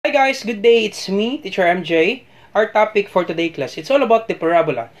guys, good day. It's me, Teacher MJ. Our topic for today class, it's all about the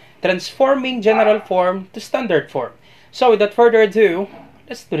parabola, transforming general form to standard form. So without further ado,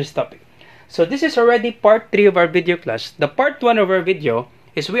 let's do this topic. So this is already part 3 of our video class. The part 1 of our video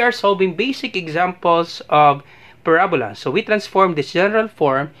is we are solving basic examples of parabola. So we transform this general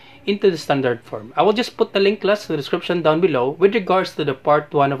form into the standard form. I will just put the link class to the description down below with regards to the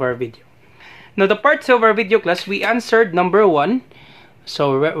part 1 of our video. Now the part 2 of our video class, we answered number 1.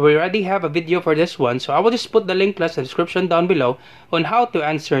 So we already have a video for this one. So I will just put the link class in the description down below on how to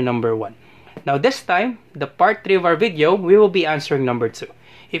answer number 1. Now this time, the part 3 of our video, we will be answering number 2.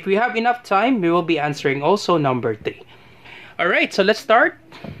 If we have enough time, we will be answering also number 3. Alright, so let's start.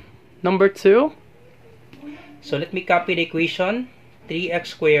 Number 2. So let me copy the equation. 3x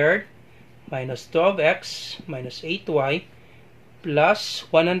squared minus 12x minus 8y plus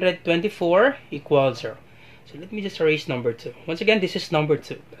 124 equals 0. So let me just erase number 2. Once again, this is number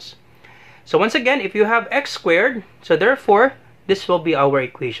 2. So once again, if you have x squared, so therefore, this will be our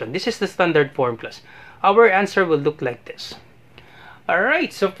equation. This is the standard form class. Our answer will look like this.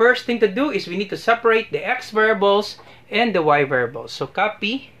 Alright, so first thing to do is we need to separate the x variables and the y variables. So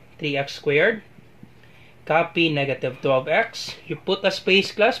copy 3x squared. Copy negative 12x. You put a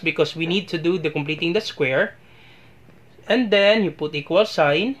space class because we need to do the completing the square. And then you put equal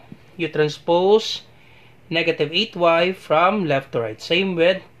sign. You transpose negative 8y from left to right. Same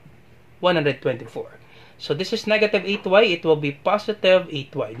with 124. So this is negative 8y. It will be positive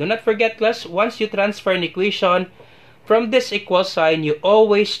 8y. Do not forget class, once you transfer an equation from this equal sign, you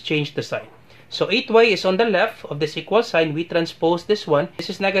always change the sign. So 8y is on the left of this equal sign. We transpose this one. This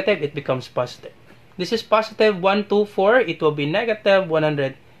is negative. It becomes positive. This is positive 124. It will be negative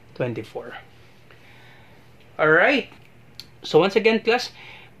 124. Alright. So once again class,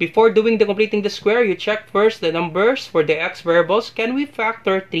 before doing the completing the square, you check first the numbers for the x variables. Can we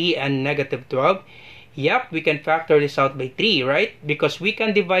factor 3 and negative 12? Yep, we can factor this out by 3, right? Because we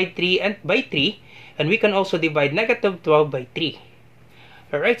can divide 3 by 3, and we can also divide negative 12 by 3.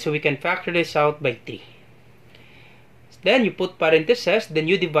 Alright, so we can factor this out by 3. Then you put parentheses, then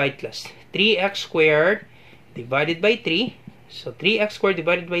you divide class. 3x squared divided by 3. So 3x squared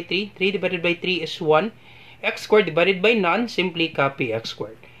divided by 3. 3 divided by 3 is 1. X squared divided by none, simply copy x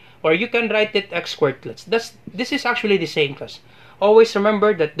squared. Or you can write it x squared class. This is actually the same class. Always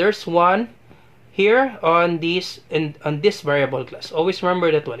remember that there's 1 here on this variable class. Always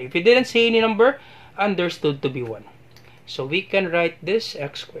remember that one. If you didn't see any number, understood to be 1. So we can write this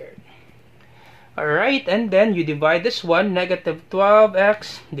x squared. Alright, and then you divide this one, negative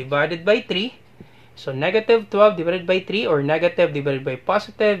 12x divided by 3. So negative 12 divided by 3 or negative divided by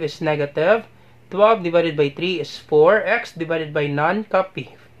positive is negative. 12 divided by 3 is 4. X divided by none,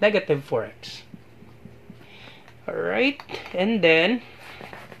 copy. Negative 4x. Alright, and then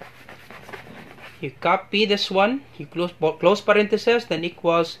you copy this one. You close parentheses, then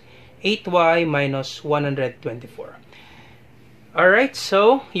equals 8y minus 124. Alright,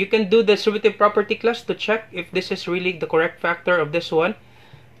 so you can do the distributive property class to check if this is really the correct factor of this one.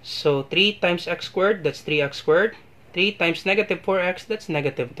 So 3 times x squared, that's 3x squared. 3 times negative 4x, that's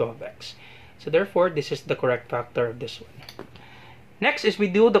negative 12x. So therefore, this is the correct factor of this one. Next is we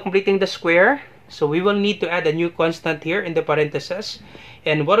do the completing the square. So we will need to add a new constant here in the parentheses.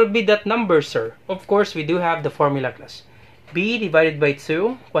 And what would be that number, sir? Of course, we do have the formula class. b divided by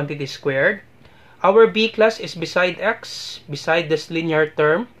 2, quantity squared. Our b class is beside x, beside this linear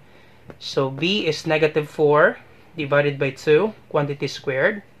term. So b is negative 4 divided by 2, quantity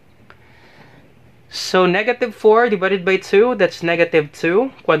squared. So negative 4 divided by 2, that's negative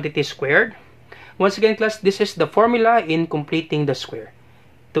 2, quantity squared. Once again class, this is the formula in completing the square.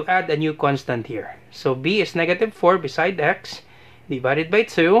 To add a new constant here. So b is negative 4 beside x divided by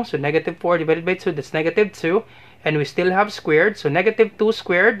 2. So negative 4 divided by 2, that's negative 2. And we still have squared. So negative 2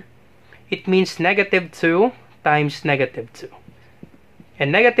 squared, it means negative 2 times negative 2.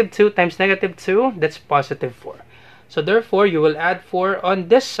 And negative 2 times negative 2, that's positive 4. So therefore, you will add 4 on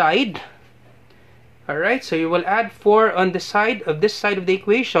this side. Alright, so you will add 4 on the side of this side of the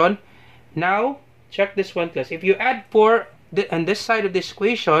equation. Now, check this one class. If you add 4 on this side of this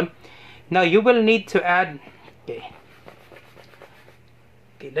equation, now you will need to add... Okay,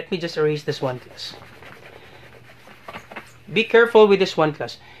 let me just erase this one class. Be careful with this one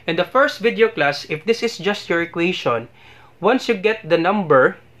class. In the first video class, if this is just your equation, once you get the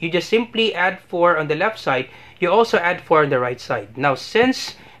number, you just simply add 4 on the left side. You also add 4 on the right side. Now,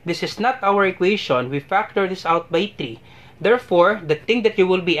 since this is not our equation, we factor this out by 3. Therefore, the thing that you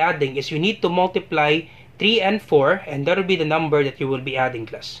will be adding is you need to multiply 3 and 4, and that will be the number that you will be adding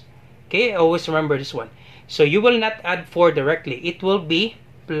class. Okay, always remember this one. So you will not add 4 directly. It will be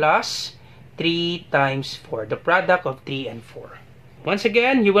plus 3 times 4, the product of 3 and 4. Once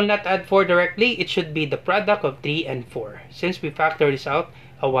again, you will not add 4 directly. It should be the product of 3 and 4, since we factored this out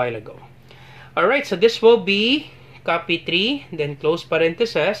a while ago. Alright, so this will be copy 3, then close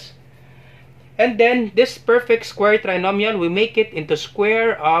parenthesis. And then this perfect square trinomial, we make it into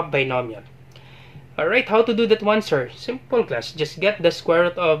square of binomial. Alright, how to do that one, sir? Simple, class. Just get the square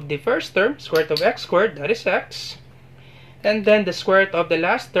root of the first term, square root of x squared, that is x. And then the square root of the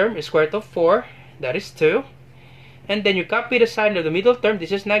last term is square root of 4, that is 2. And then you copy the sign of the middle term,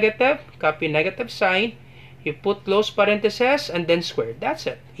 this is negative, copy negative sign, you put close parenthesis, and then square. That's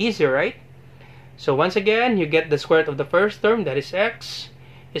it. Easy, right? So once again, you get the square root of the first term, that is x.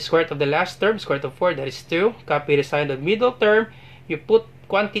 The square root of the last term, square root of 4, that is 2. Copy the sign of the middle term, you put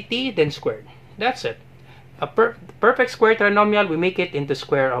quantity, then squared. That's it. A perfect square trinomial, we make it into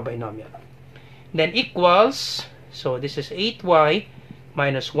square of binomial. Then equals, so this is 8y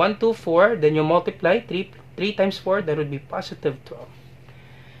minus 124, then you multiply 3 times 4, that would be positive 12.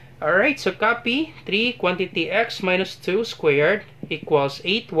 Alright, so copy 3 quantity x minus 2 squared equals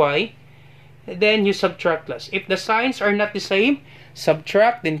 8y. Then you subtract, class. If the signs are not the same,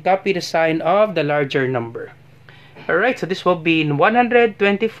 subtract, then copy the sign of the larger number. Alright, so this will be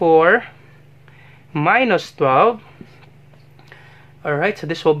 124 minus 12. Alright, so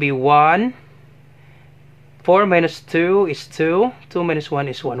this will be 1. 4 minus 2 is 2. 2 minus 1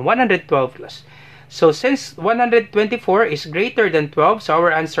 is 1. 112 plus. So since 124 is greater than 12, so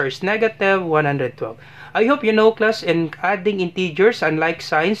our answer is negative 112. I hope you know, class, in adding integers, unlike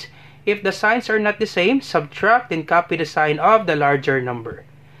signs, if the signs are not the same, subtract and copy the sign of the larger number.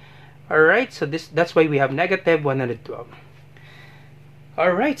 Alright, so that's why we have negative 112.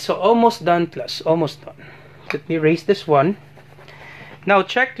 Alright, so almost done, class. Almost done. Let me erase this one. Now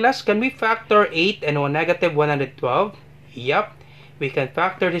check, class, can we factor 8 and negative 112? Yup, we can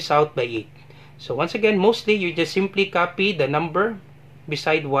factor this out by 8. So once again, mostly you just simply copy the number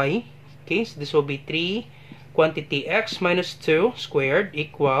beside y. Okay, so this will be 3 quantity x minus 2 squared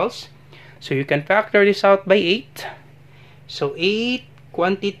equals, so you can factor this out by 8. So 8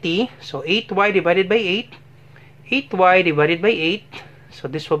 quantity, so 8y divided by 8, 8y divided by 8, so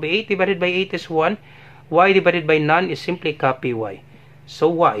this will be 8 divided by 8 is 1, y divided by none is simply copy y. So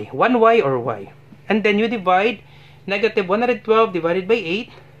y, 1y or y. And then you divide negative 112 divided by 8,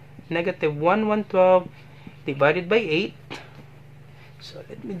 negative 112 divided by 8. So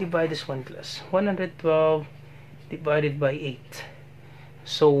let me divide this one, class. 112 divided by 8.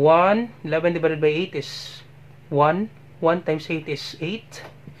 So 11 divided by 8 is 1. 1 times 8 is 8.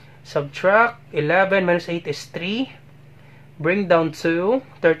 Subtract 11 minus 8 is 3. Bring down 2.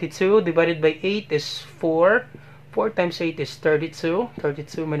 32 divided by 8 is 4. 4 times 8 is 32.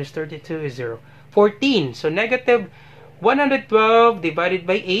 32 minus 32 is 0. 14. So negative 112 divided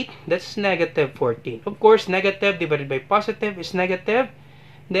by 8, that's negative 14. Of course, negative divided by positive is negative.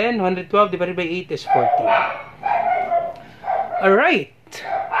 Then 112 divided by 8 is 14. Alright.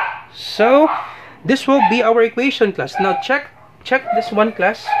 So, this will be our equation, class. Now, check this one,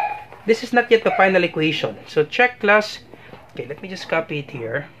 class. This is not yet the final equation. So, check, class. Okay, let me just copy it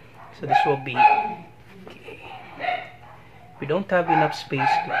here. So, this will be... Okay. We don't have enough space,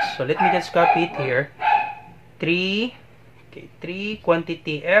 class. So, let me just copy it here. 3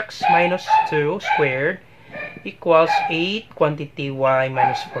 quantity x minus 2 squared equals 8 quantity y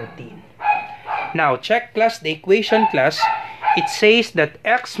minus 14. Now, check, class, the equation, class. It says that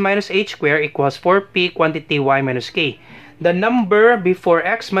x minus h squared equals 4p quantity y minus k. The number before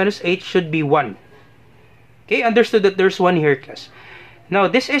x minus h should be 1. Okay, understood that there's 1 here, class. Now,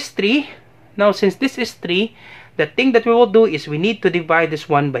 this is 3. Now, since this is 3, the thing that we will do is we need to divide this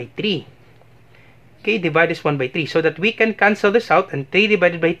 1 by 3. Okay, divide this 1 by 3 so that we can cancel this out, and 3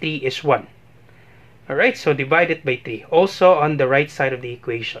 divided by 3 is 1. Alright, so divide it by 3. Also on the right side of the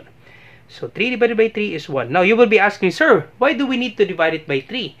equation. So 3 divided by 3 is 1. Now you will be asking, sir, why do we need to divide it by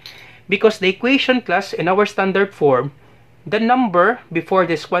 3? Because the equation, class, in our standard form, the number before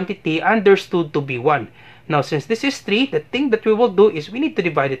this quantity understood to be 1. Now since this is 3, the thing that we will do is we need to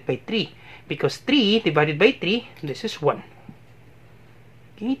divide it by 3. Because 3 divided by 3, this is 1.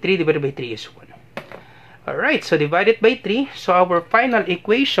 Okay, 3 divided by 3 is 1. Alright, so divide it by 3. So our final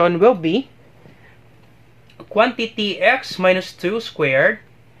equation will be quantity x minus 2 squared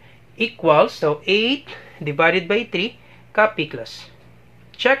equals, so 8 divided by 3, copy, class.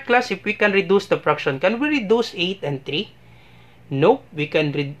 Check, class, if we can reduce the fraction. Can we reduce 8 and 3? Nope, we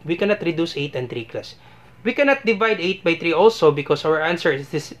cannot reduce 8 and 3, class. We cannot divide 8 by 3 also because our answer is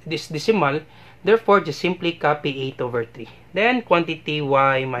this decimal. Therefore, just simply copy 8 over 3. Then quantity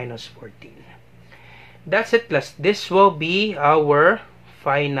y minus 14. That's it, class. This will be our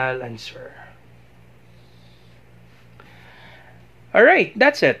final answer. Alright,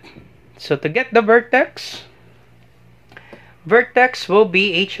 that's it. So to get the vertex will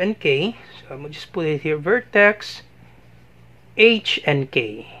be H and K. So I'm going to just put it here, vertex H and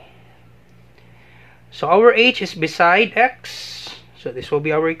K. So our H is beside X. So this will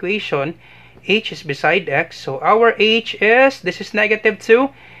be our equation. H is beside X. So our H is, this is negative 2.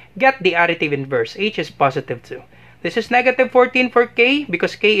 Get the additive inverse. H is positive 2. This is negative 14 for K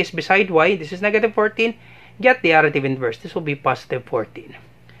because K is beside Y. This is negative 14. Get the additive inverse. This will be positive 14.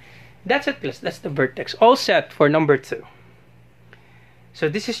 That's it, class. That's the vertex. All set for number 2. So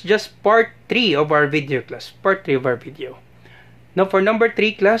this is just part 3 of our video, class. Part 3 of our video. Now for number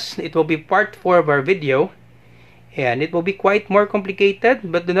 3, class, it will be part 4 of our video. And it will be quite more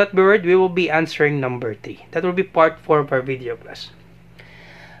complicated, but do not be worried, we will be answering number 3. That will be part 4 of our video, class.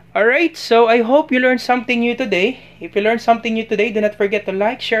 Alright, so I hope you learned something new today. If you learned something new today, do not forget to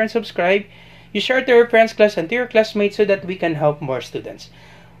like, share, and subscribe. You share to your friends, class, and to your classmates so that we can help more students.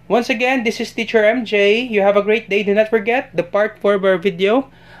 Once again, this is Teacher MJ. You have a great day. Do not forget the part 4 of our video.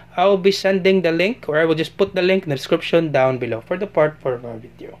 I will be sending the link, or I will just put the link in the description down below for the part 4 of our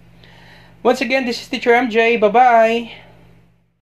video. Once again, this is Teacher MJ. Bye-bye.